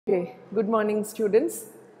Okay, good morning students.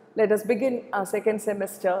 Let us begin our second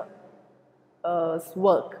semester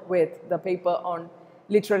work with the paper on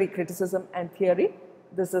literary criticism and theory.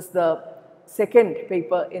 This is the second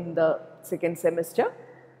paper in the second semester.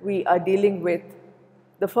 We are dealing with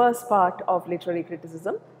the first part of literary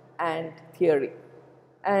criticism and theory.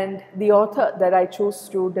 And the author that I chose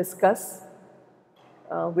to discuss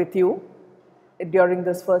with you during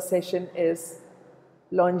this first session is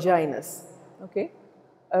Longinus, okay,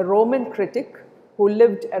 a Roman critic who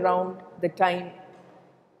lived around the time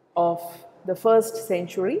of the 1st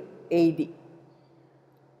century AD.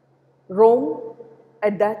 Rome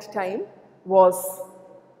at that time was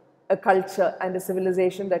a culture and a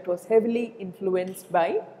civilization that was heavily influenced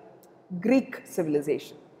by Greek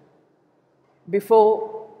civilization.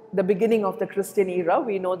 Before the beginning of the Christian era,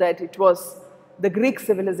 we know that it was the Greek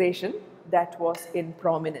civilization that was in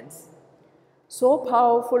prominence. So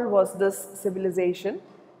powerful was this civilization,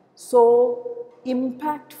 so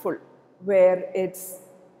impactful were its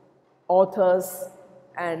authors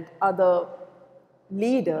and other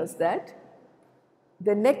leaders that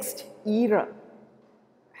the next era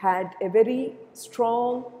had a very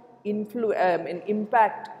strong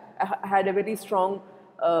impact, had a very strong,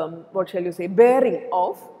 bearing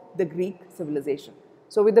of the Greek civilization.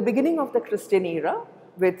 So with the beginning of the Christian era,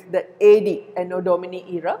 with the AD, Anno Domini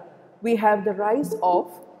era, we have the rise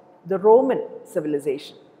of the Roman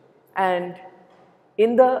civilization. And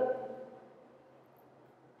in the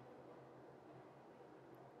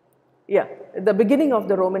beginning of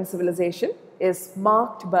the Roman civilization is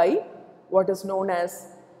marked by what is known as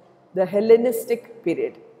the Hellenistic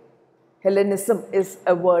period. Hellenism is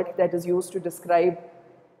a word that is used to describe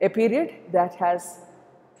a period that has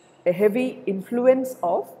a heavy influence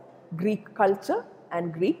of Greek culture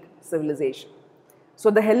and Greek civilization. So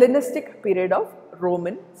the Hellenistic period of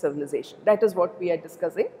Roman civilization, that is what we are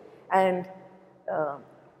discussing. And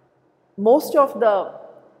most of the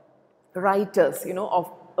writers, of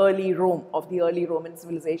early Rome, of the early Roman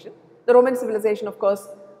civilization, the Roman civilization, of course,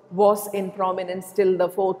 was in prominence till the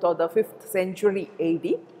 4th or the 5th century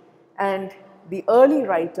AD. And the early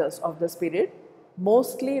writers of this period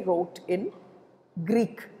mostly wrote in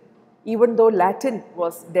Greek, even though Latin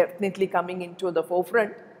was definitely coming into the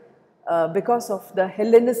forefront because of the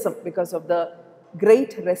Hellenism, because of the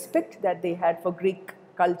great respect that they had for Greek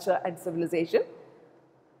culture and civilization.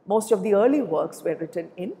 Most of the early works were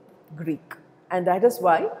written in Greek. And that is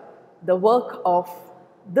why the work of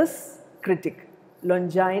this critic,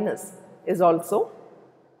 Longinus,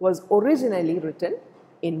 was originally written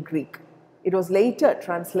in Greek. It was later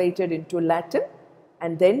translated into Latin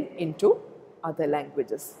and then into other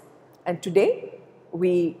languages. And today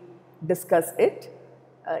we discuss it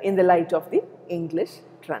in the light of the English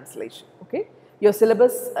translation. Okay? Your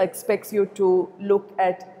syllabus expects you to look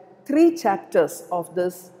at 3 chapters of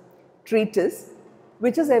this treatise,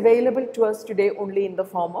 which is available to us today only in the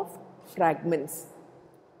form of fragments.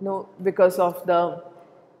 Because of the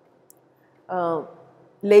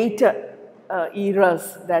later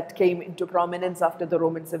eras that came into prominence after the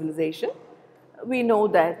Roman civilization, we know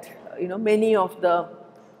that many of the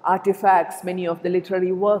artifacts, many of the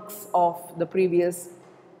literary works of the previous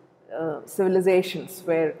civilizations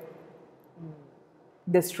were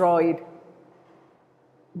destroyed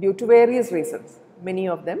due to various reasons, many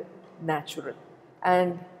of them natural.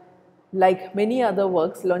 And like many other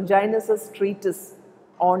works, Longinus's treatise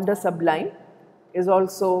on the Sublime is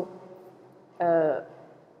also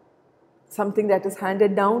something that is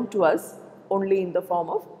handed down to us only in the form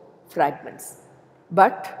of fragments.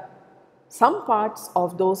 But some parts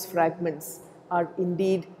of those fragments are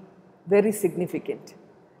indeed very significant.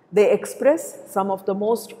 They express some of the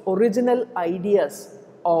most original ideas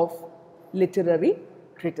of literary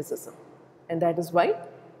criticism. And that is why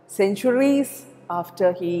centuries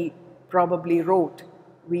after he probably wrote,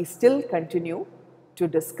 we still continue to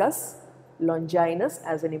discuss Longinus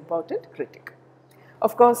as an important critic.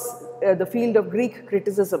 Of course, the field of Greek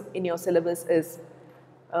criticism in your syllabus is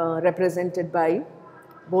represented by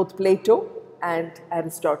both Plato and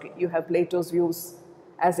Aristotle. You have Plato's views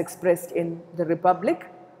as expressed in the Republic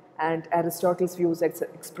and Aristotle's views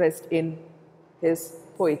expressed in his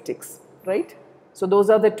Poetics, right? So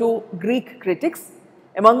those are the 2 Greek critics.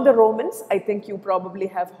 Among the Romans, I think you probably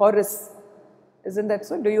have Horace. Isn't that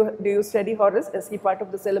so? Do you study Horace? Is he part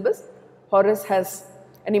of the syllabus? Horace has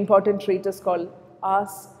an important treatise called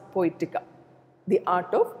Ars Poetica, the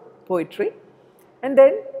art of poetry. And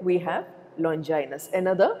then we have Longinus,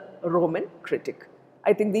 another Roman critic.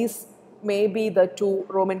 I think these may be the 2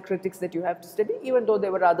 Roman critics that you have to study, even though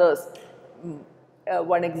there were others.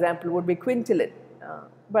 One example would be Quintilian,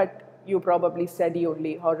 but you probably study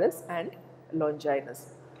only Horace and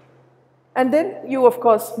Longinus. And then you of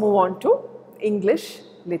course move on to English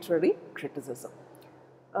literary criticism.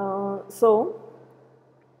 So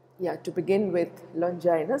yeah, to begin with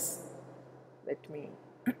Longinus, let me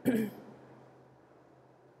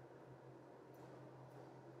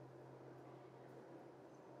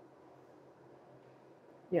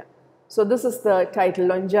yeah. So this is the title,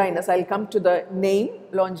 Longinus. I'll come to the name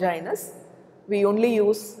Longinus. We only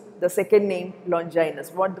use the second name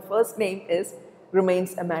Longinus. What the first name is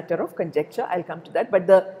remains a matter of conjecture. I'll come to that. But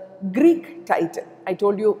the Greek title, I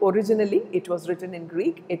told you originally it was written in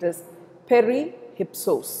Greek. It is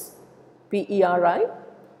Perihypsos.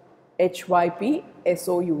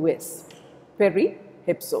 Perihypsos.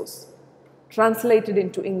 Perihypsos. Translated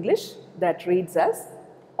into English, that reads as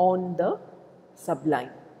On the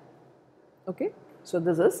Sublime. Okay, so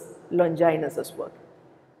this is Longinus's work.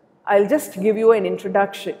 I'll just give you an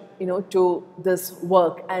introduction, to this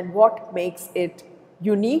work and what makes it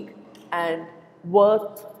unique and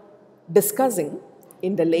worth discussing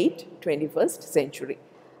in the late 21st century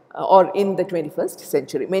or in the 21st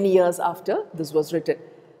century, many years after this was written.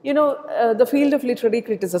 The field of literary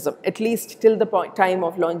criticism, at least till the time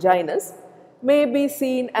of Longinus, may be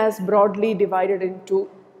seen as broadly divided into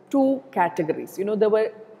two categories. There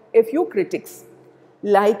were a few critics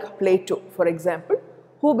like Plato, for example,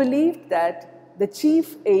 who believed that the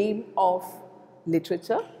chief aim of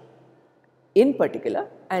literature in particular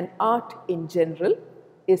and art in general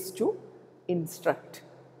is to instruct.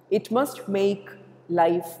 It must make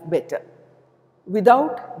life better.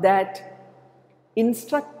 Without that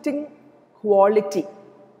instructing quality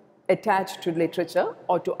attached to literature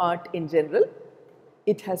or to art in general,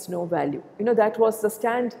 it has no value. That was the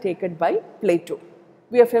stand taken by Plato.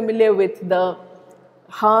 We are familiar with the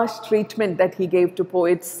harsh treatment that he gave to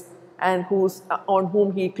poets and on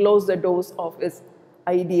whom he closed the doors of his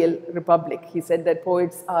ideal republic. He said that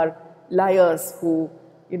poets are liars who,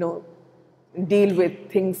 deal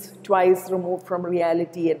with things twice removed from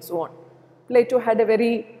reality and so on. Plato had a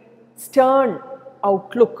very stern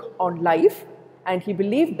outlook on life, and he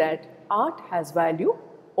believed that art has value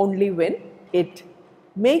only when it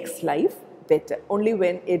makes life better, only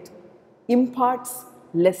when it imparts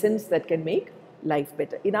lessons that can make life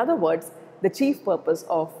better. In other words, the chief purpose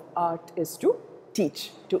of art is to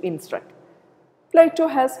teach, to instruct. Plato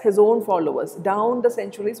has his own followers. Down the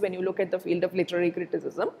centuries, when you look at the field of literary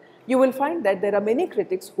criticism, you will find that there are many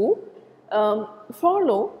critics who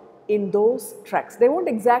follow in those tracks. They won't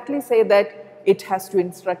exactly say that it has to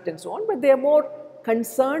instruct and so on, but they are more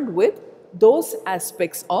concerned with those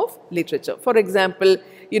aspects of literature. For example,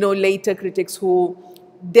 later critics who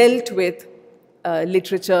dealt with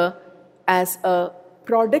literature as a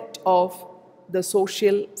product of the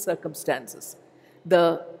social circumstances.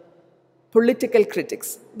 The political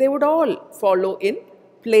critics, they would all follow in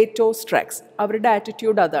Plato's tracks. Avരുടെ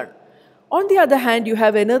attitude adana. On the other hand, you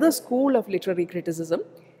have another school of literary criticism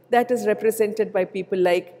that is represented by people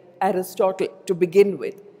like Aristotle to begin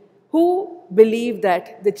with, who believe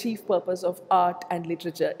that the chief purpose of art and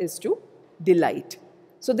literature is to delight.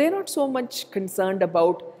 So they're not so much concerned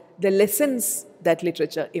about the lessons that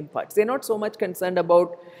literature imparts. They're not so much concerned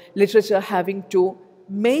about literature having to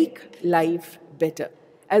make life better.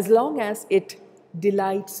 As long as it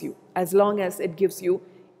delights you, as long as it gives you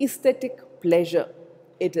aesthetic pleasure,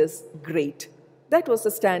 it is great. That was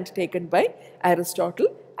the stand taken by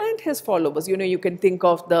Aristotle and his followers. You can think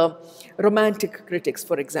of the romantic critics,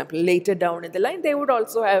 for example. Later down in the line, they would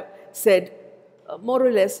also have said more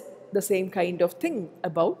or less the same kind of thing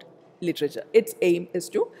about literature. Its aim is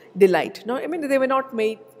to delight. Now, they were not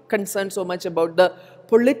made concerned so much about the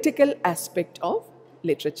political aspect of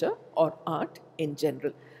literature or art in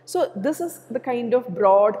general. So this is the kind of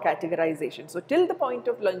broad categorization. So till the point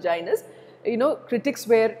of Longinus, critics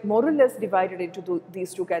were more or less divided into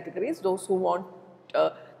these two categories: those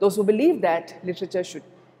who believe that literature should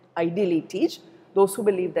ideally teach, those who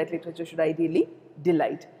believe that literature should ideally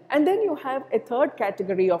delight. And then you have a third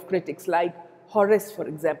category of critics like Horace, for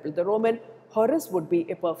example. The Roman Horace would be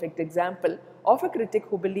a perfect example of a critic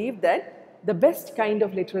who believed that the best kind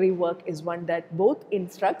of literary work is one that both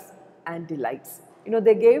instructs and delights.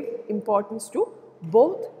 They gave importance to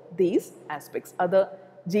both these aspects. Other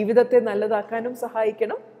ജീവിതത്തെ നല്ലതാക്കാനും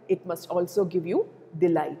സഹായിക്കണം. It must also give you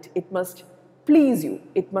delight. It must please you.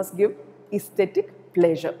 It must give aesthetic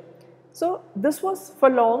pleasure. So this was for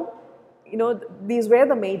long, these were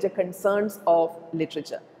the major concerns of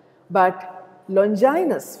literature. But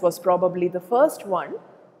Longinus was probably the first one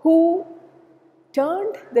who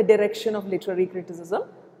turned the direction of literary criticism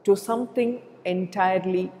to something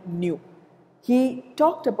entirely new. he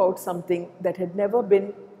talked about something that had never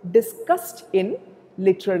been discussed in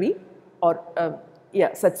literary or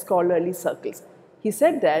such scholarly circles. He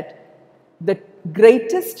said that the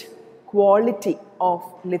greatest quality of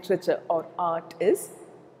literature or art is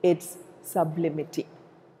its sublimity.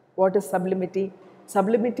 What is sublimity?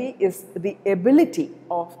 Sublimity is the ability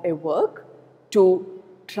of a work to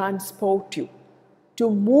transport you, to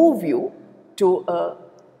move you to a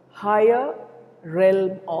higher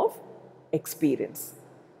realm of experience.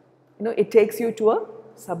 It takes you to a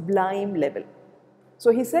sublime level.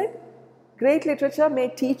 So he said, great literature may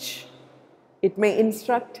teach, it may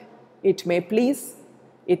instruct, it may please,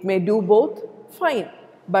 it may do both, fine.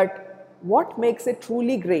 But what makes it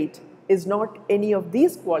truly great is not any of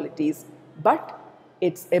these qualities, but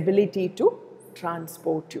its ability to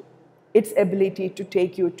transport you, its ability to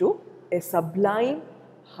take you to a sublime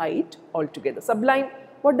height altogether. Sublime,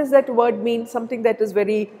 what does that word mean? Something that is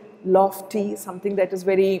very lofty, something that is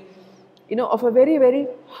very, of a very, very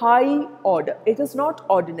high order. It is not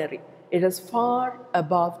ordinary. It is far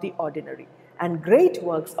above the ordinary. And great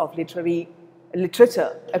works of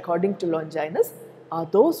literature, according to Longinus, are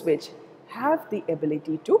those which have the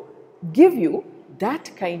ability to give you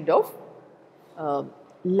that kind of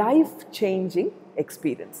life-changing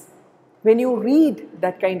experience. When you read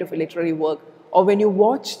that kind of a literary work, or when you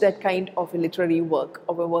watch that kind of a literary work,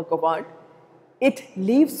 of a work of art, it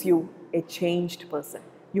leaves you a changed person.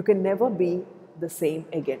 You can never be the same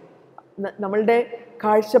again. നമ്മളുടെ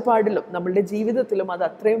കാഴ്ചപ്പാടിലും നമ്മളുടെ ജീവിതത്തിലും അത്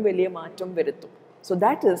അത്രയും വലിയ മാറ്റം വരുത്തും. So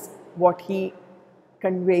that is what he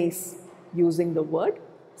conveys using the word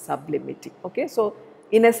sublimity. Okay, so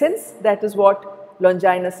in a sense, that is what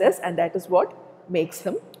Longinus says, and that is what makes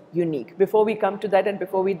him unique. Before we come to that, and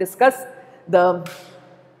before we discuss the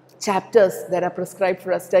chapters that are prescribed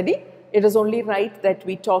for our study, it is only right that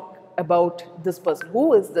we talk about this person. Who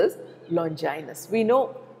is this Longinus? We know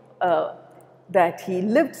that he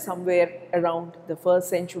lived somewhere around the 1st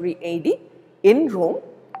century AD in Rome,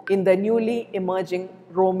 in the newly emerging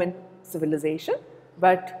Roman civilization.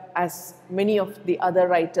 But as many of the other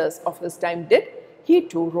writers of his time did, he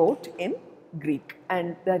too wrote in Greek.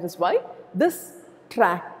 And that is why this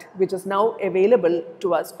tract, which is now available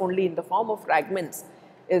to us only in the form of fragments,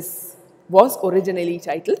 was originally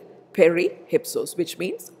titled Perihypsos, which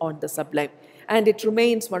means on the sublime. And it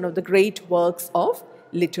remains one of the great works of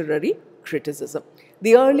literary criticism.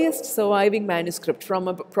 The earliest surviving manuscript from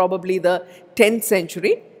probably the 10th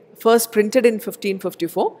century, first printed in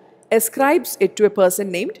 1554, ascribes it to a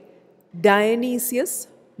person named Dionysius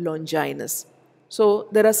Longinus. So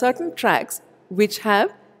there are certain tracts which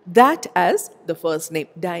have that as the first name,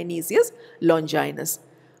 Dionysius Longinus.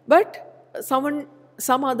 But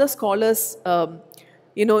some other scholars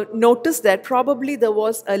noticed that probably there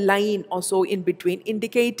was a line or so in between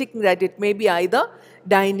indicating that it may be either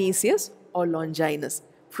Dionysius or Longinus.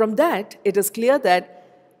 From that, it is clear that,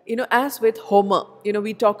 as with Homer,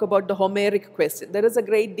 we talk about the Homeric question. There is a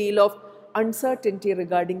great deal of uncertainty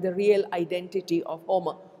regarding the real identity of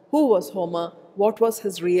Homer. Who was Homer? What was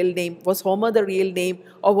his real name? Was Homer the real name?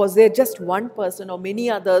 Or was there just one person or many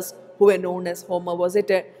others who were known as Homer? Was it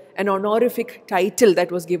an honorific title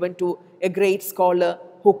that was given to a great scholar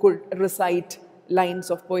who could recite lines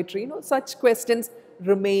of poetry? Such questions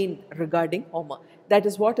remain regarding Homer. That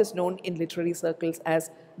is what is known in literary circles as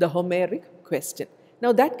the Homeric question.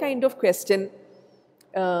 Now that kind of question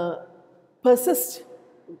persists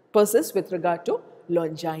with regard to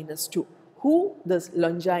Longinus too. Who this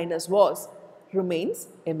Longinus was remains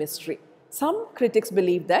a mystery. Some critics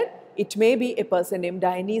believe that it may be a person named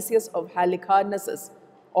Dionysius of Halicarnassus,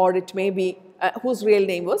 or it may be whose real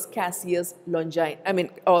name was Cassius Longine.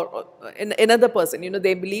 Or another person.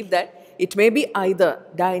 They believe that it may be either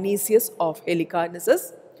Dionysius of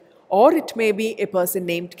Halicarnassus, or it may be a person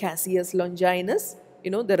named Cassius Longinus.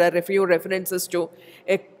 There are a few references to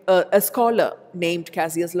a scholar named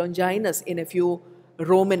Cassius Longinus in a few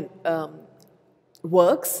Roman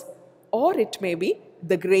works, or it may be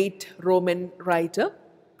the great Roman writer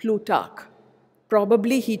Plutarch.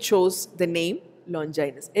 Probably he chose the name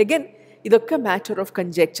Longinus. Again, it's a matter of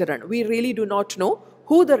conjecture. We really do not know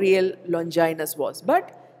who the real Longinus was.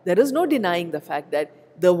 But there is no denying the fact that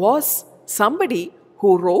there was somebody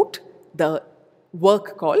who wrote the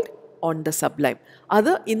work called On the Sublime.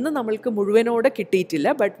 That innu namalku muzhuvanode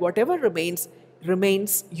kittitilla, but whatever remains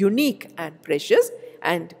unique and precious,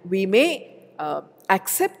 and we may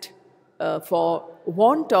accept for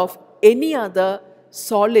want of any other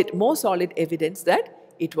more solid evidence that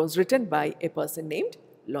it was written by a person named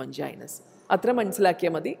Longinus. Atra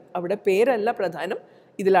manasilakiya madi, avade peralla pradhanam,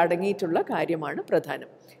 idil adangiyittulla karyamanu pradhanam.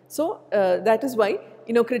 So that is why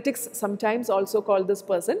critics sometimes also call this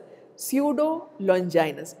person pseudo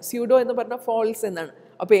Longinus. Pseudo ennu parna false ennaanu.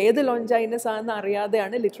 അപ്പോൾ ഏത് Longinus ആണെന്ന്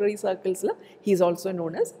അറിയാതെയാണ് literary സർക്കിൾസിൽ he is also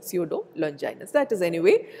known as pseudo Longinus. That is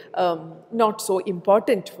anyway not so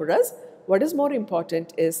important for us. What is more important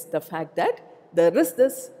is the fact that there is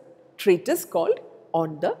this treatise called On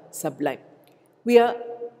the Sublime. We are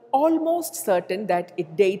almost certain that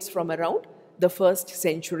it dates from around the 1st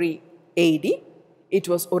century AD. It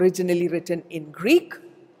was originally written in Greek,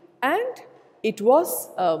 and it was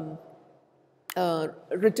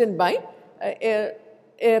written by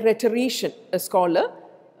a rhetorician, a scholar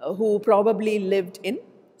who probably lived in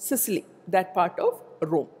Sicily, that part of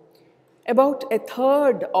Rome. About a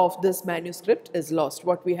third of this manuscript is lost.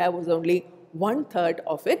 What we have was only 1/3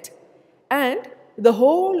 of it, and the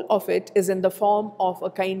whole of it is in the form of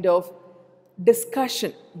a kind of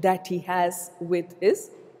discussion that he has with his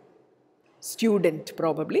student,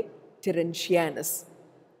 probably Terentianus.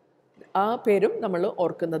 ആ പേരും നമ്മൾ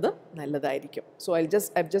ഓർക്കുന്നത് നല്ലതായിരിക്കും. So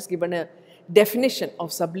I've just given a definition of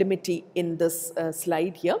sublimity in this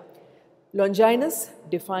slide here. Longinus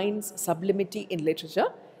defines sublimity in literature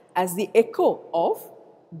as the echo of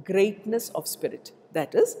greatness of spirit.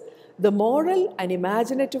 That is, the moral and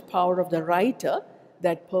imaginative power of the writer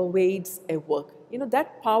that pervades a work. That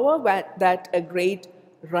power that a great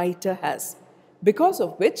writer has, because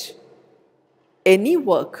of which any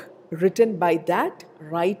work written by that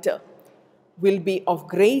writer will be of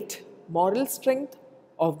great moral strength,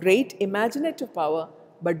 of great imaginative power,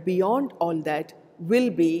 but beyond all that will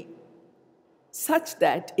be such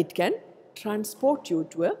that it can transport you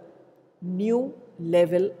to a new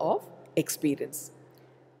level of experience.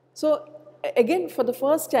 So again, for the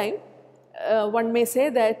first time, one may say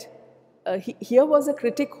that here was a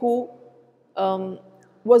critic who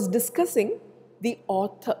was discussing the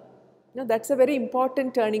author. That's a very important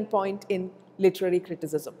turning point in literary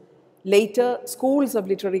criticism. Later schools of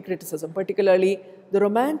literary criticism, particularly the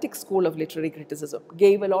Romantic school of literary criticism,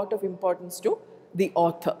 gave a lot of importance to the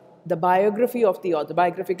author. The biography of the author,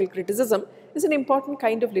 biographical criticism, is an important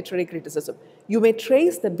kind of literary criticism. You may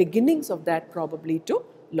trace the beginnings of that probably to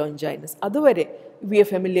Longinus. Otherwise, we are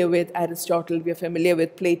familiar with Aristotle, we are familiar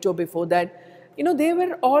with Plato before that. They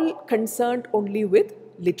were all concerned only with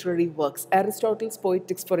literary works. Aristotle's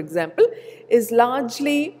Poetics, for example, is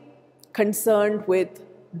largely concerned with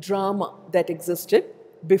drama that existed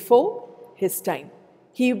before his time.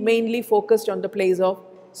 He mainly focused on the plays of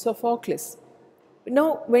Sophocles. Now,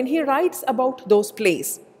 when he writes about those plays,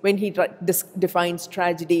 when he defines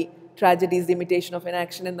tragedy, tragedy is the imitation of an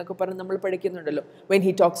action, when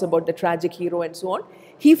he talks about the tragic hero and so on,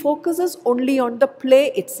 he focuses only on the play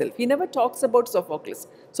itself. He never talks about Sophocles.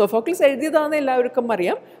 Sophocles എഴുതിയതാണെന്ന് എല്ലാവർക്കും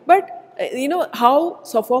അറിയാം, but how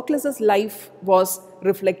Sophocles' life was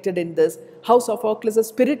reflected in this, how Sophocles'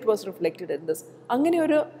 spirit was reflected in this. അങ്ങനെ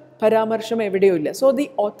ഒരു പരാമർശം എവിടെയും ഇല്ല. So the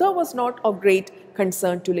author was not of great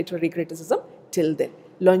concern to literary criticism till then.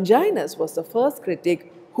 Longinus was the first critic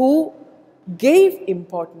who gave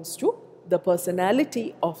importance to the personality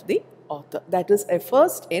of the author. That is a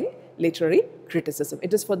first in literary criticism.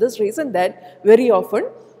 It is for this reason that very often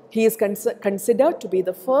he is considered to be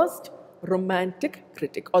the first romantic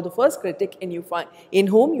critic, or the first critic in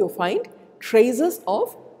whom you find traces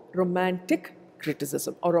of romantic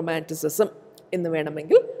criticism or romanticism in the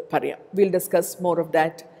Venamengil Parya. We'll discuss more of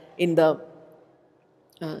that in the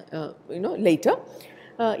later.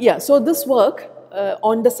 So this work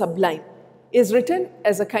on the Sublime is written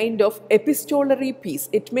as a kind of epistolary piece.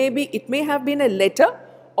 It may have been a letter,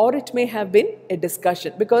 or it may have been a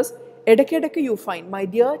discussion, because edeke you find, my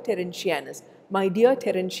dear Terentianus, my dear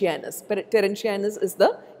Terentianus. Terentianus is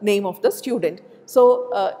the name of the student. So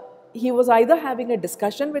he was either having a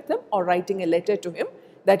discussion with him or writing a letter to him.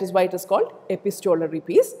 That is why it is called epistolary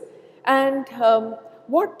piece. And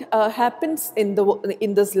what happens in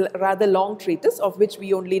this rather long treatise, of which we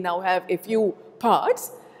only now have a few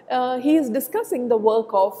parts, he is discussing the work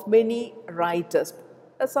of many writers,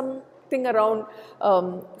 something around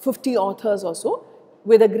 50 authors or so,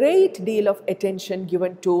 with a great deal of attention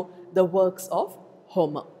given to the works of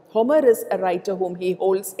Homer. Homer is a writer whom he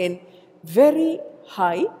holds in very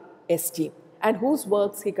high esteem, and whose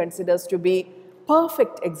works he considers to be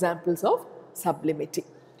perfect examples of sublimity.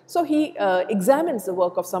 So he examines the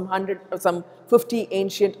work of some 50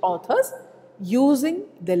 ancient authors using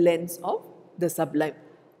the lens of the sublime.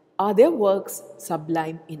 Are their works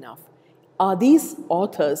sublime enough? Are these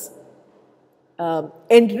authors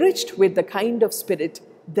enriched with the kind of spirit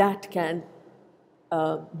that can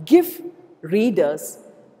give readers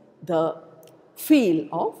the feel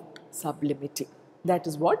of sublimity? That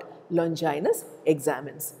is what Longinus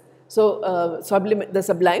examines. So, the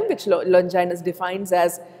sublime, which Longinus defines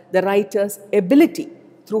as the writer's ability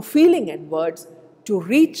through feeling and words to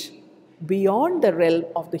reach beyond the realm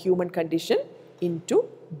of the human condition into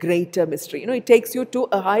greater mystery. It takes you to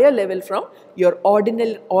a higher level from your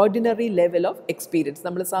ordinary level of experience.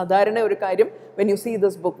 When you see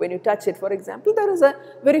this book, when you touch it, for example, there is a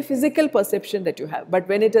very physical perception that you have. But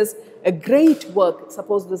when it is a great work,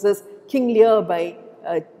 suppose this is King Lear by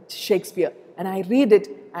Shakespeare, and I read it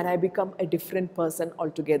and I become a different person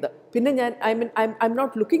altogether. I'm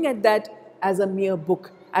not looking at that as a mere book.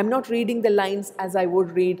 I'm not reading the lines as I would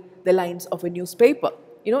read the lines of a newspaper.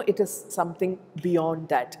 It is something beyond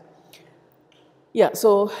that. Yeah,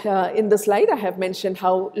 so in the slide I have mentioned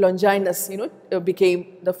how Longinus, became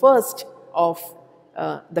the first of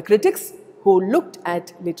the critics who looked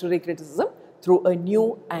at literary criticism through a new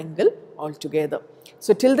angle altogether.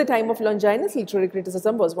 So till the time of Longinus, literary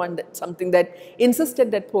criticism was something that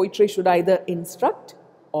insisted that poetry should either instruct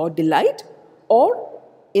or delight, or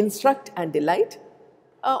instruct and delight.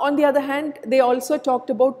 On the other hand, they also talked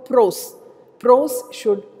about prose. Prose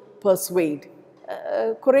should persuade.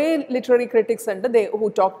 Kore literary critics who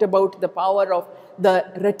talked about the power of the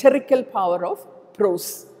rhetorical power of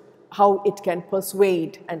prose, how it can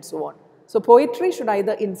persuade and so on. So poetry should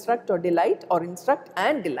either instruct or delight, or instruct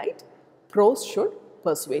and delight. Prose should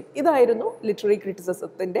persuade. ഇതായിരുന്നു literary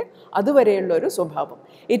criticismത്തിന്റെ അതുവരെയുള്ള ഒരു സ്വഭാവം.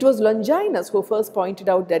 It was Longinus who first pointed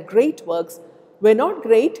out that great works were not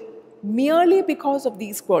great merely because of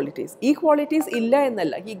these qualities. ഈ qualities ഇല്ല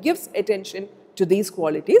എന്നല്ല. He gives attention to these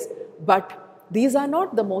qualities, but these are not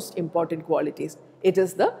the most important qualities. It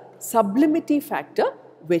is the sublimity factor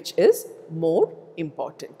which is more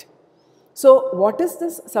important. So what is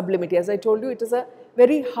this sublimity? As I told you, it is a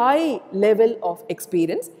very high level of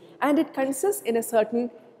experience, and it consists in a certain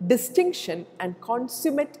distinction and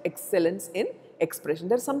consummate excellence in expression.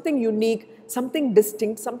 There is something unique, something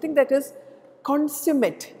distinct, something that is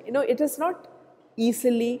consummate. It is not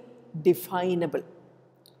easily definable.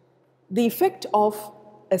 The effect of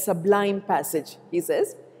a sublime passage, he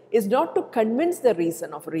says, is not to convince the reason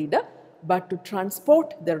of a reader, but to transport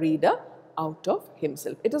the reader out of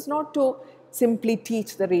himself. It is not to simply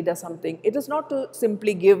teach the reader something. It is not to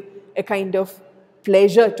simply give a kind of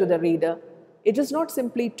pleasure to the reader. It is not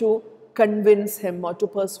simply to convince him or to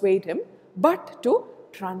persuade him, but to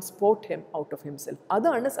transport him out of himself.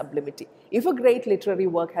 That's sublimity. If a great literary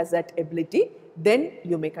work has that ability, then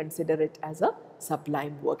you may consider it as a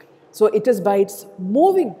sublime work. So it is by its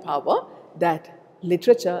moving power that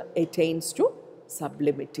literature attains to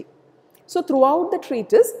sublimity. So throughout the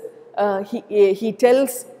treatise, he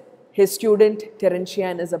tells his student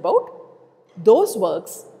Terentianus about those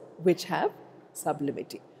works which have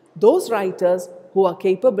sublimity. Those writers who are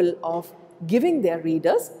capable of giving their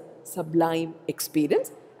readers sublime experience,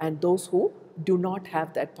 and those who do not have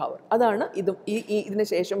that power. അതാണ് ഇതിന്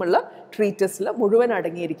ശേഷമുള്ള ട്രീറ്റസിൽ മുഴുവൻ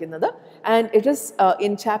അടങ്ങിയിരിക്കുന്നത്. And it is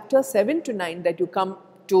in chapter 7 to 9 that you come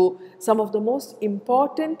to some of the most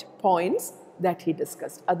important points that he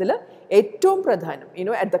discussed. അതിൽ ഏറ്റവും പ്രധാനം,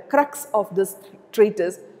 at the crux of this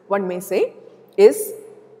treatise, one may say, is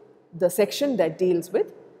the section that deals with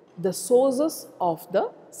the sources of the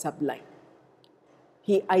sublime.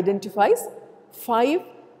 He identifies 5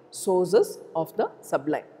 sources of the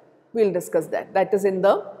sublime. We will discuss that. That is in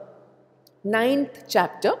the 9th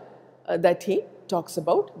chapter that he talks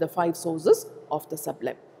about the 5 sources of the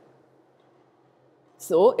sublime.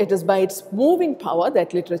 So it is by its moving power that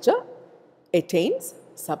literature attains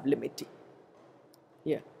sublimity.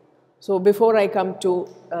 Yeah. So before I come to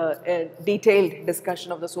a detailed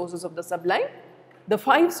discussion of the sources of the sublime, the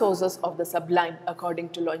 5 sources of the sublime according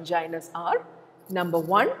to Longinus are: number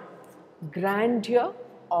 1, grandeur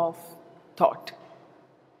of thought.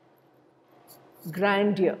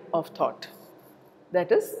 Grandeur of thought. That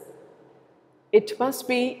is, it must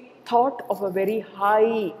be thought of a very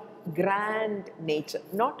high, grand nature,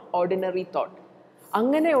 not ordinary thought.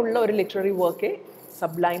 അങ്ങനെയുള്ള ഒരു literary വർക്കേ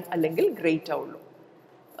sublime അല്ലെങ്കിൽ great ആവുള്ളൂ.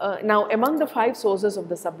 Now, among the 5 sources of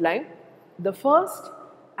the sublime, the first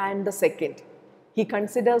and the second, he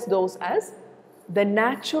considers those as the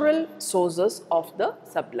natural sources of the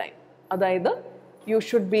sublime. അതായത്, you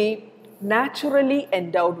should be naturally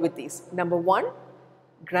endowed with these. Number 1,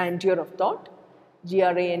 grandeur of thought,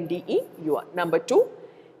 grande, you are. Number 2,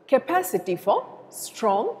 capacity for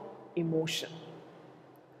strong emotion.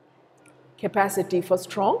 Capacity for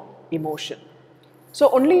strong emotion. So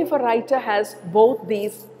only if a writer has both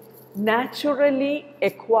these naturally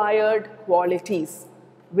acquired qualities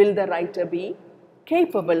will the writer be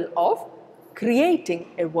capable of creating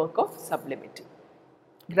a work of sublimity.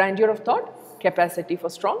 Grandeur of thought, capacity for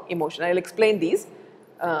strong emotion. I will explain these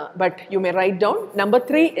but you may write down. Number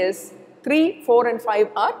 3 is 3, 4 and 5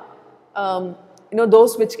 are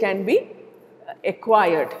those which can be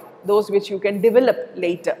acquired, those which you can develop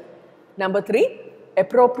later. Number 3,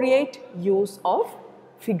 appropriate use of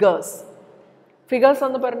figures. Figures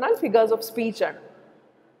on the parnal, figures of speech are,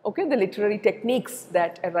 okay, the literary techniques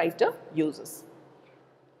that a writer uses.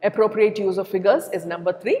 Appropriate use of figures is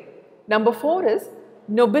number 3. Number 4 is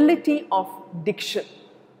nobility of diction,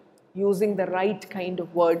 using the right kind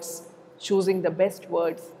of words, choosing the best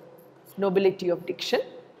words, nobility of diction.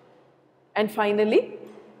 And finally,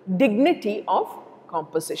 dignity of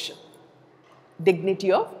composition.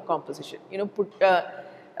 Dignity of composition.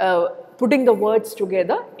 Putting the words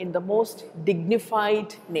together in the most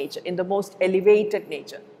dignified nature, in the most elevated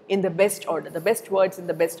nature, in the best order, the best words in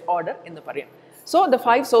the best order in the pariyam. So, the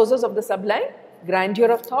 5 sources of the sublime: grandeur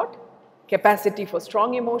of thought, capacity for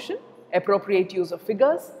strong emotion, appropriate use of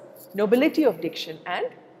figures, nobility of diction, and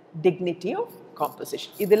dignity of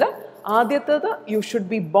composition. Idila adyathada, you should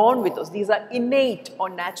be born with those. These are innate or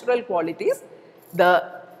natural qualities. The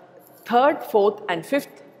 3rd, 4th and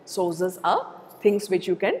 5th sources are things which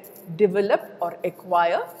you can develop or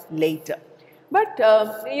acquire later. But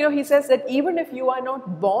he says that even if you are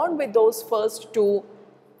not born with those first 2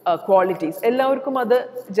 qualities, ellavarkum adu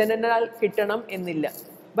jananal kittanam ennilla,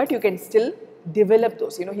 but you can still develop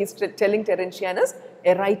those. He's telling Terentianus,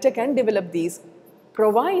 a writer can develop these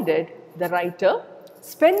provided the writer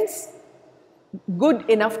spends good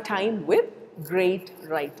enough time with great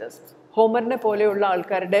writers. Homerne poleyulla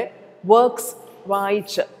aalkarude works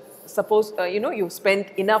vaaichu, suppose you spent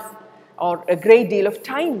enough or a great deal of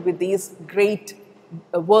time with these great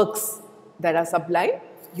works that are sublime,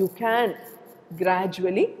 you can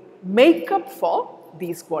gradually make up for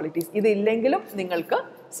these qualities. Idu illengilum ningalku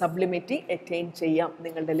sublimity attain cheyyam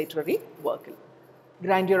ningalude literary work il.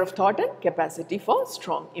 Grandeur of thought and capacity for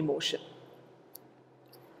strong emotion.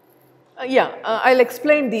 I'll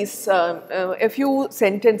explain these a few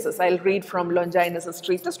sentences. I'll read from Longinus'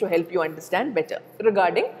 treatise to help you understand better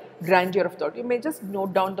regarding grandeur of thought. You may just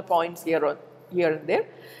note down the points here and there.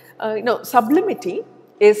 Sublimity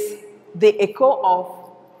is the echo of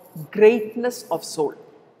greatness of soul.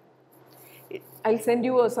 I'll send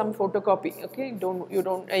you some photocopy. Okay,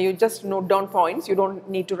 you just note down points. You don't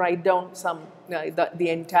need to write down the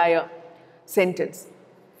entire sentence.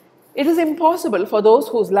 It is impossible for those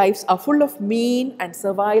whose lives are full of mean and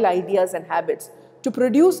servile ideas and habits to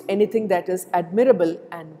produce anything that is admirable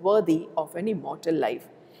and worthy of an immortal life.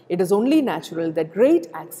 It is only natural that great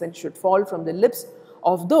accent should fall from the lips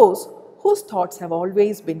of those whose thoughts have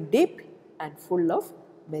always been deep and full of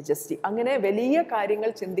majesty. Angane veliya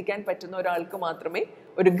karyangal chindikan pattunna oralku maatrame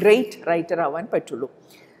oru great writer avan pattullu.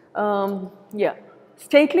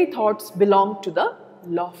 Stately thoughts belong to the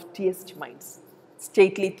loftiest minds.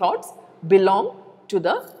 Stately thoughts belong to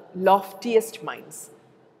the loftiest minds.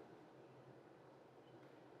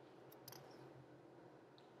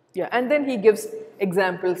 And then he gives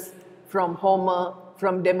examples from Homer,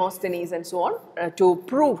 from Demosthenes and so on to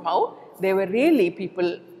prove how they were really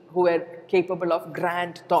people who were capable of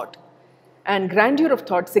grand thought. And grandeur of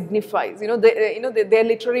thought signifies, their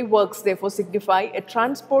literary works therefore signify a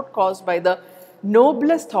transport caused by the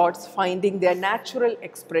noblest thoughts finding their natural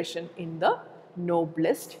expression in the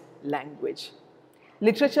noblest language.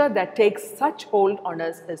 Literature that takes such hold on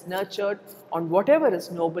us is nurtured on whatever is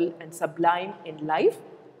noble and sublime in life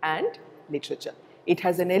and literature. It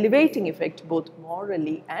has an elevating effect both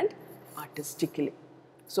morally and artistically.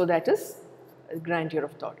 So that is grandeur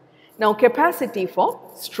of thought. Now, capacity for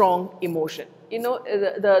strong emotion.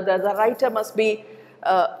 The writer must be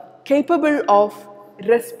capable of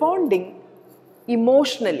responding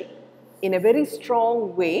emotionally in a very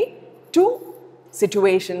strong way to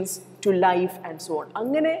situations, to life and so on.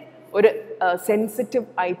 Angane oru sensitive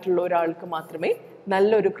aayittulla oralku maatrame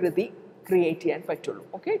nalloru krithi create cheyan pattullu.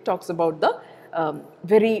 Okay, it talks about the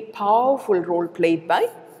very powerful role played by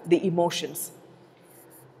the emotions.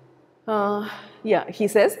 He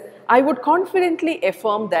says, I would confidently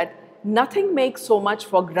affirm that nothing makes so much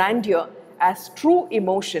for grandeur as true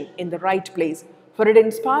emotion in the right place, for it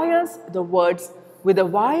inspires the words with a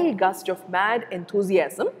wild gust of mad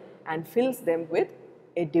enthusiasm and fills them with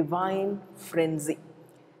a divine frenzy.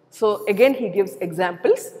 So again he gives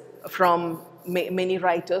examples from many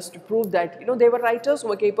writers to prove that they were writers who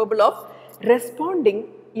were capable of responding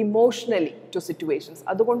emotionally to situations.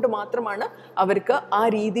 അതുകൊണ്ട് മാത്രമാണ് അവർക്ക് ആ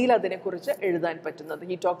രീതിയിൽ അതിനെക്കുറിച്ച് എഴുതാൻ പറ്റുന്നത്.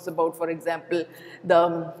 He talks about, for example, the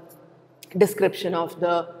description of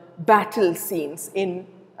the battle scenes in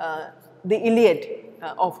the Iliad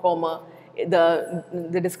of Homer,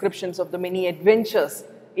 the descriptions of the many adventures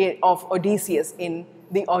of Odysseus in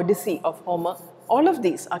the Odyssey of Homer. All of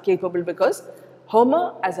these are capable because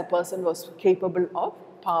Homer as a person was capable of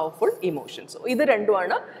powerful emotions. So, either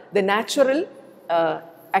renduana the natural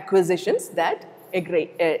acquisitions that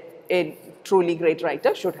a truly great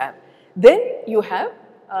writer should have. Then you have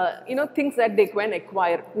things that they can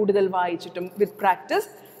acquire with practice.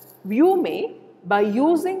 You may, by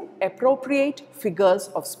using appropriate figures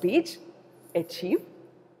of speech, achieve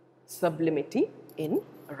sublimity in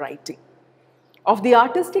writing. Of the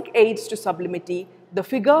artistic aids to sublimity, the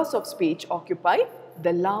figures of speech occupy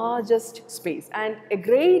the largest space, and a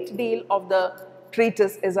great deal of the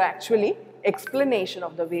treatise is actually explanation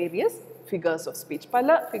of the various figures of speech.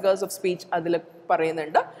 Pala figures of speech adil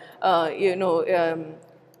parayunnundu.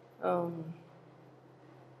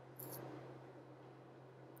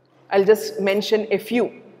 I'll just mention a few.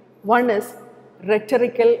 One is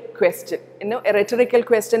rhetorical question. A rhetorical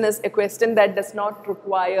question is a question that does not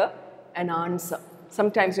require an answer.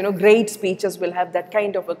 Sometimes, great speeches will have that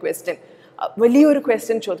kind of a question. Valiyoru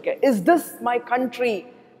question chodikka. Is this my country?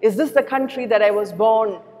 Is this the country that I was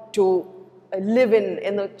born to live in?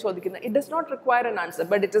 It does not require an answer,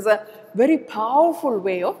 but it is a very powerful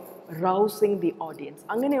way of rousing the audience.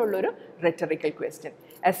 Anganeyulloru rhetorical question.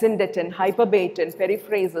 Ascendanton, hyperbaton,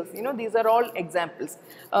 periphrases, these are all examples.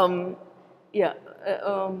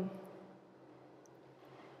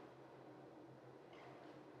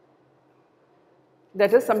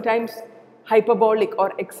 That is sometimes hyperbolic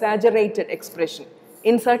or exaggerated expression.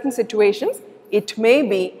 In certain situations, it may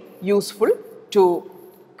be useful to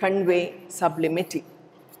convey sublimity.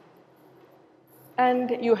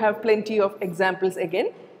 And you have plenty of examples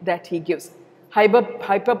again that he gives.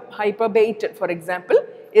 Hyperbaton, for example,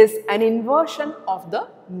 is an inversion of the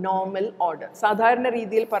normal order. Sadharana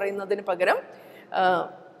reethiyil parayunnadinu pagaram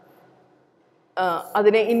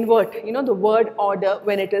adine invert, the word order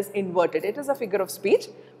when it is inverted. It is a figure of speech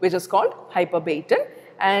which is called hyperbaton,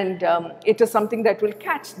 and it is something that will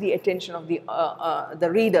catch the attention of the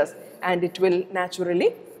readers, and it will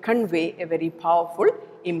naturally convey a very powerful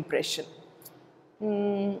impression.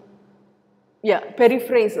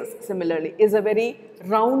 Periphrases similarly is a very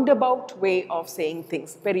roundabout way of saying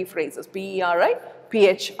things. Periphrases,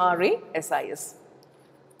 P-E-R-I-P-H-R-A-S-I-S.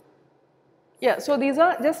 So these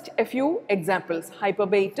are just a few examples: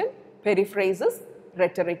 hyperbaton, periphrases,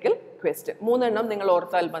 rhetorical question. Moonannam ningal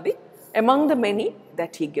orthal madi among the many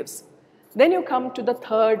that he gives. Then you come to the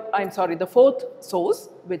fourth source,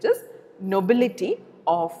 which is nobility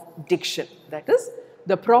of diction. That is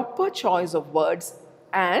the proper choice of words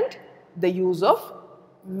and the use of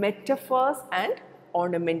metaphors and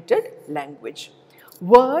ornamented language.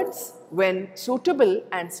 Words, when suitable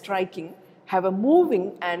and striking, have a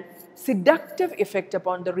moving and seductive effect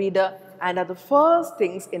upon the reader and are the first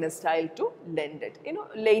things in a style to lend it.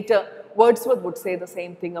 Later Wordsworth would say the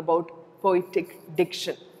same thing about poetic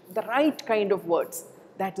diction. The right kind of words,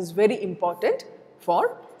 that is very important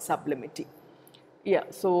for sublimity.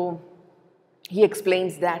 So he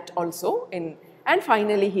explains that also in. And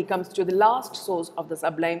finally, he comes to the last source of the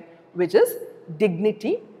sublime, which is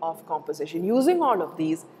dignity of composition. Using all of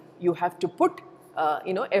these, you have to put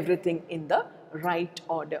everything in the right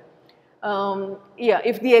order.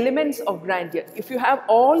 If the elements of grandeur, if you have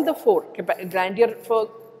all the four,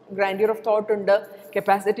 grandeur of thought under,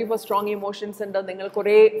 capacity for strong emotions under,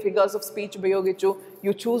 figures of speech,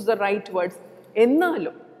 you choose the right words.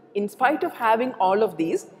 In spite of having all of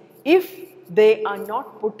these, if they are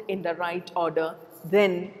not put in the right order,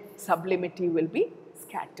 then sublimity will be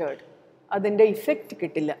scattered. Adinte effect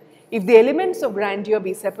kittilla. If the elements of grandeur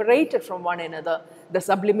be separated from one another, the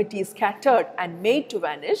sublimity is scattered and made to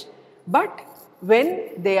vanish. But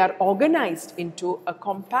when they are organized into a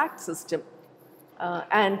compact system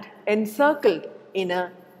and encircled in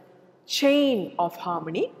a chain of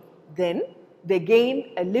harmony, then they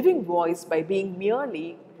gain a living voice by being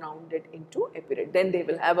merely rounded into a period. Then they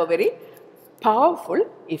will have a very powerful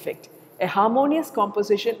effect. A harmonious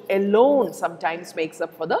composition alone sometimes makes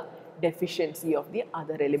up for the deficiency of the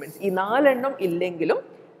other elements. Ee naalennam illengilum,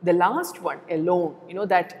 the last one alone,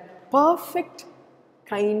 that perfect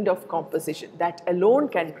kind of composition, that alone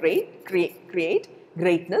can create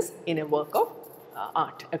greatness in a work of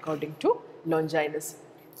art, according to Longinus.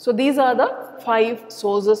 So these are the 5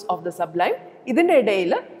 sources of the sublime. Idinte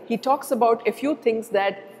idayil he talks about a few things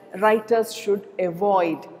that writers should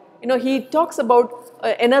avoid. He talks about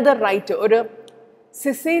another writer, or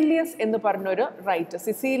Caecilius in the Parnora writer,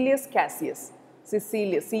 Caecilius Cassius.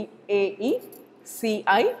 Caecilius, C-A-E-C-I-L-I-U-S,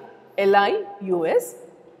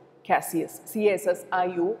 Cassius,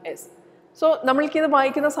 C-S-S-I-U-S. So,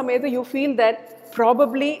 you feel that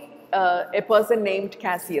probably a person named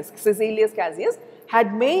Cassius, Caecilius Cassius, had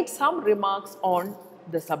made some remarks on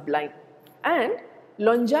the Sublime, and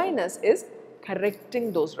Longinus is correcting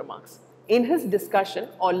those remarks. In his discussion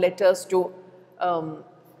or letters to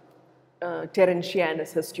Terentianus,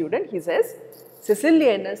 his student, he says,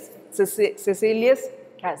 Caecilius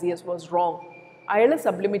Cassius was wrong. അയാൾ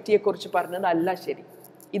സബ്ലിമിറ്റിയെ കുറിച്ച് പറഞ്ഞത് അല്ല ശരി,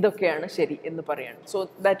 ഇതൊക്കെയാണ് ശരി എന്ന് പറയാണ്. So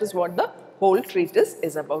that is what the whole treatise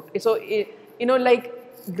is about. So like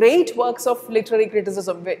great works of literary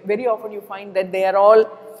criticism, very often you find that they are all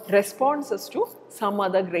responses to some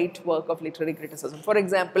other great work of literary criticism. For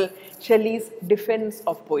example, Shelley's Defense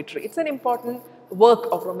of Poetry. It's an important work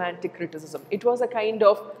of romantic criticism. It was a kind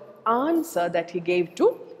of answer that he gave to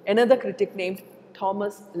another critic named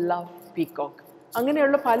Thomas Love Peacock.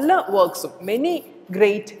 അങ്ങനെയുള്ള പല വർക്ക്സും, many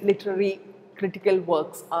great literary critical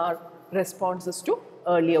works are responses to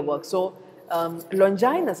earlier works. So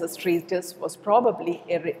Longinus' treatise was probably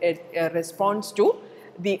a response to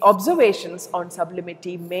the observations on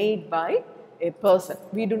sublimity made by a person.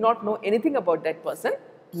 We do not know anything about that person,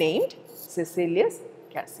 named Caecilius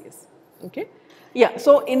Cassius. Okay? Yeah,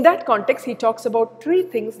 so in that context, he talks about 3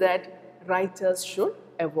 things that writers should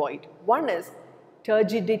avoid. One is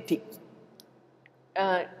turgidity.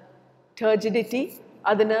 Turgidity,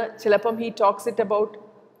 adana chilappam he talks it about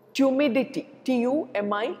tumidity,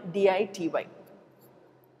 T-U-M-I-D-I-T-Y.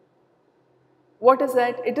 What is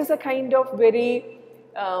that? It is a kind of very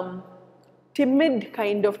timid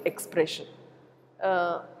kind of expression,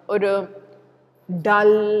 or a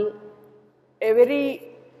dull, a very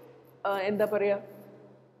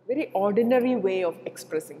very ordinary way of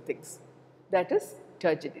expressing things. That is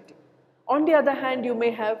turgidity. On the other hand, you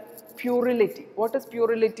may have puerility. What is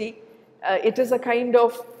puerility? It is a kind of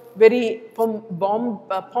very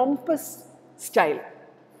pompous style.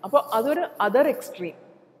 Other extreme.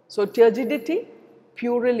 So turgidity,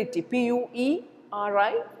 puerility,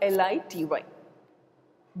 P-U-E-R-I-L-I-T-Y.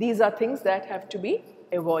 These are things that have to be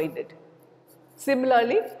avoided.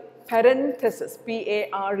 Similarly, parenthesis,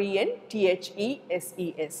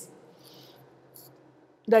 P-A-R-E-N-T-H-E-S-E-S.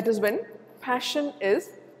 That is when passion is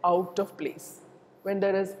out of place, when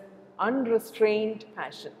there is unrestrained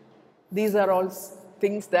passion. These are all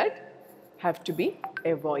things that have to be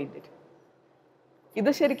avoided.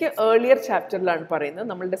 This is an earlier chapter, 7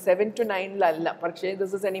 to 9.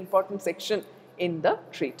 This is an important section in the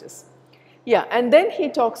treatise. Yeah, and then he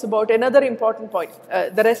talks about another important point.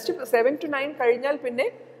 The rest of 7 to 9,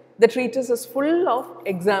 the treatise is full of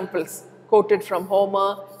examples quoted from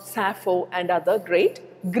Homer, Sappho, and other great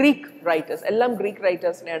Greek writers. Ellam Greek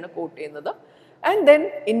writers quote cheynathu. And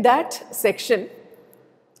then in that section,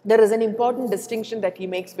 there is an important distinction that he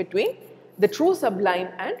makes between the true sublime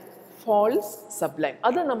and false sublime.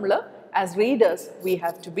 As readers, we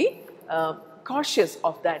have to be cautious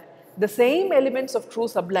of that. The same elements of true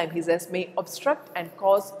sublime, he says, may obstruct and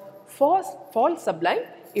cause false sublime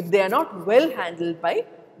if they are not well handled by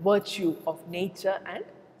virtue of nature and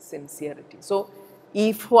sincerity. So,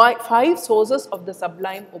 these 5 sources of the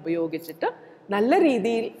sublime ഉപയോഗിച്ചിട്ട് നല്ല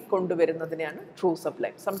രീതിയിൽ കൊണ്ടുവരുന്നതിനെയാണ് true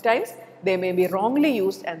sublime. Sometimes they may be wrongly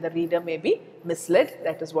used and the reader may be misled.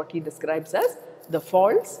 That is what he describes as the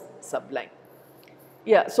false sublime.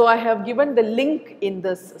 Yeah, so I have given the link in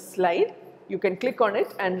this slide. You can click on it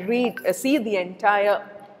and read, see the entire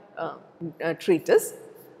treatise.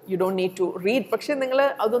 You don't need to read. പക്ഷേ നിങ്ങൾ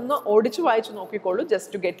അതൊന്ന് ഓടിച്ചു വായിച്ചു നോക്കിക്കോളൂ, just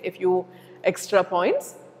to get a few extra points.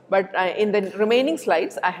 But in the remaining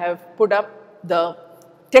slides, I have put up the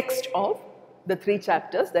text of the 3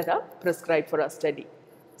 chapters that are prescribed for our study,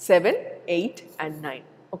 7, 8 and 9.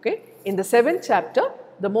 Okay? In the 7th chapter,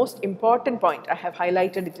 the most important point, I have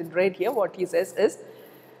highlighted it in red here, what he says is,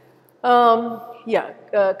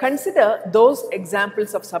 consider those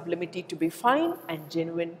examples of sublimity to be fine and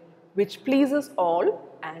genuine, which pleases all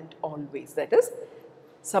and always. That is,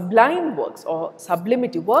 sublime works or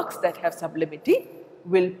sublimity, works that have sublimity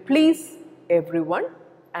will please everyone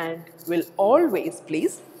and will always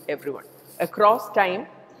please everyone. Across time,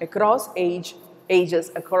 across ages,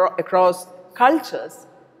 across cultures,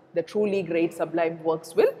 the truly great sublime works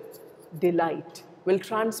will delight, will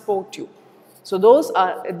transport you. So those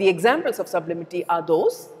are the examples of sublimity, are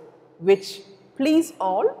those which please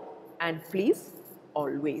all and please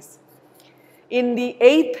always. In the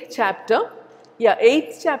 8th chapter,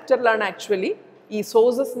 8th chapter learn actually ee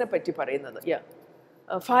sources ne patti parayunnathu.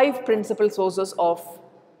 5 principal sources of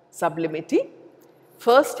sublimity.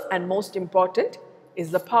 First and most important is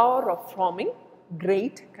the power of forming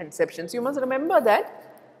great conceptions. You must remember that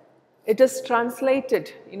it is translated,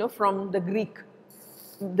 from the Greek.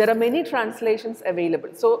 There are many translations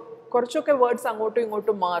available. So, korchokke words angotu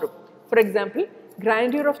ingotu marum. For example,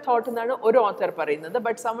 grandeur of thought എന്നാണ് ഒരു author പറയുന്നത്,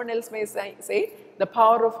 but someone else may say the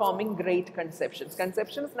power of forming great conceptions.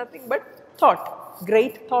 Conception is nothing but thought.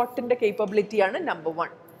 Great thought in the capability ആണ് number 1.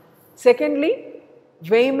 Secondly,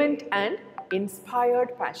 vehement and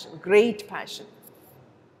inspired passion, great passion.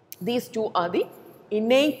 These two are the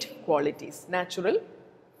innate qualities, natural,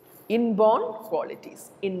 inborn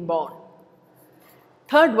qualities, inborn.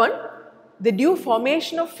 Third one, the due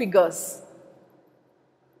formation of figures.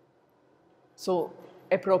 So,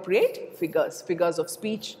 appropriate figures, figures of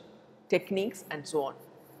speech, techniques and so on.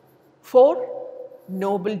 4,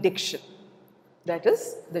 noble diction, that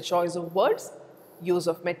is the choice of words, use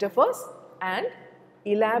of metaphors and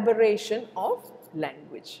elaboration of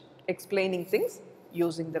language, explaining things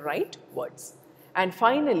using the right words. And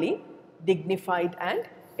finally, dignified and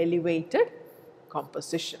elevated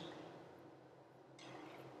composition.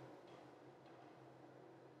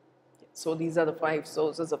 So, these are the 5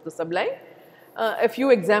 sources of the Sublime. A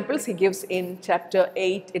few examples he gives in chapter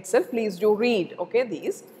 8 itself. Please do read, okay,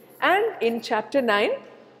 these. And in chapter 9,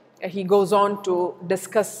 he goes on to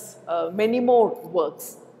discuss many more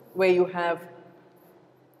works where you have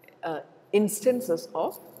instances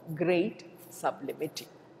of great sublimity,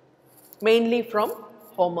 mainly from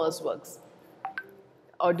Homer's works.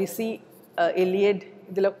 Odyssey, Iliad,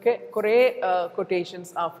 ഇതിലൊക്കെ കുറേ quotations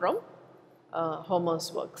are from Homer's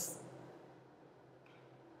works.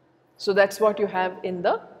 So, that's what you have in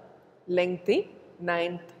the lengthy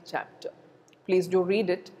 9th chapter. Please do read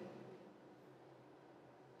it.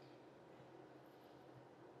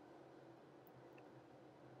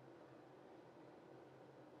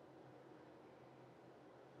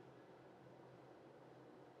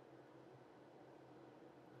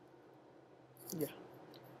 Yeah.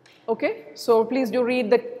 Okay, so please do read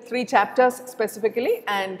the 3 chapters specifically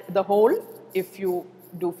and the whole if you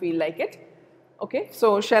do feel like it. Okay, so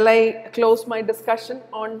shall I close my discussion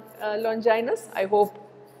on Longinus? I hope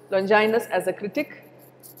Longinus as a critic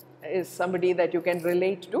is somebody that you can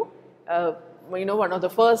relate to. You know, one of the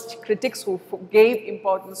first critics who gave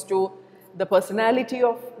importance to the personality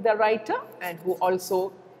of the writer and who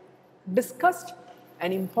also discussed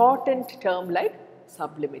an important term like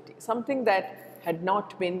sublimity, something that had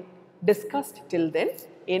not been discussed till then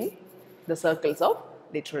in the circles of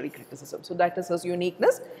literary criticism. So, that is his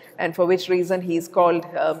uniqueness, and for which reason he is called,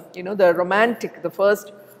 you know, the romantic, the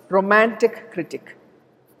first romantic critic.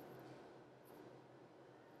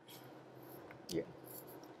 Yeah.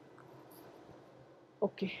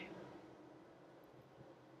 Okay.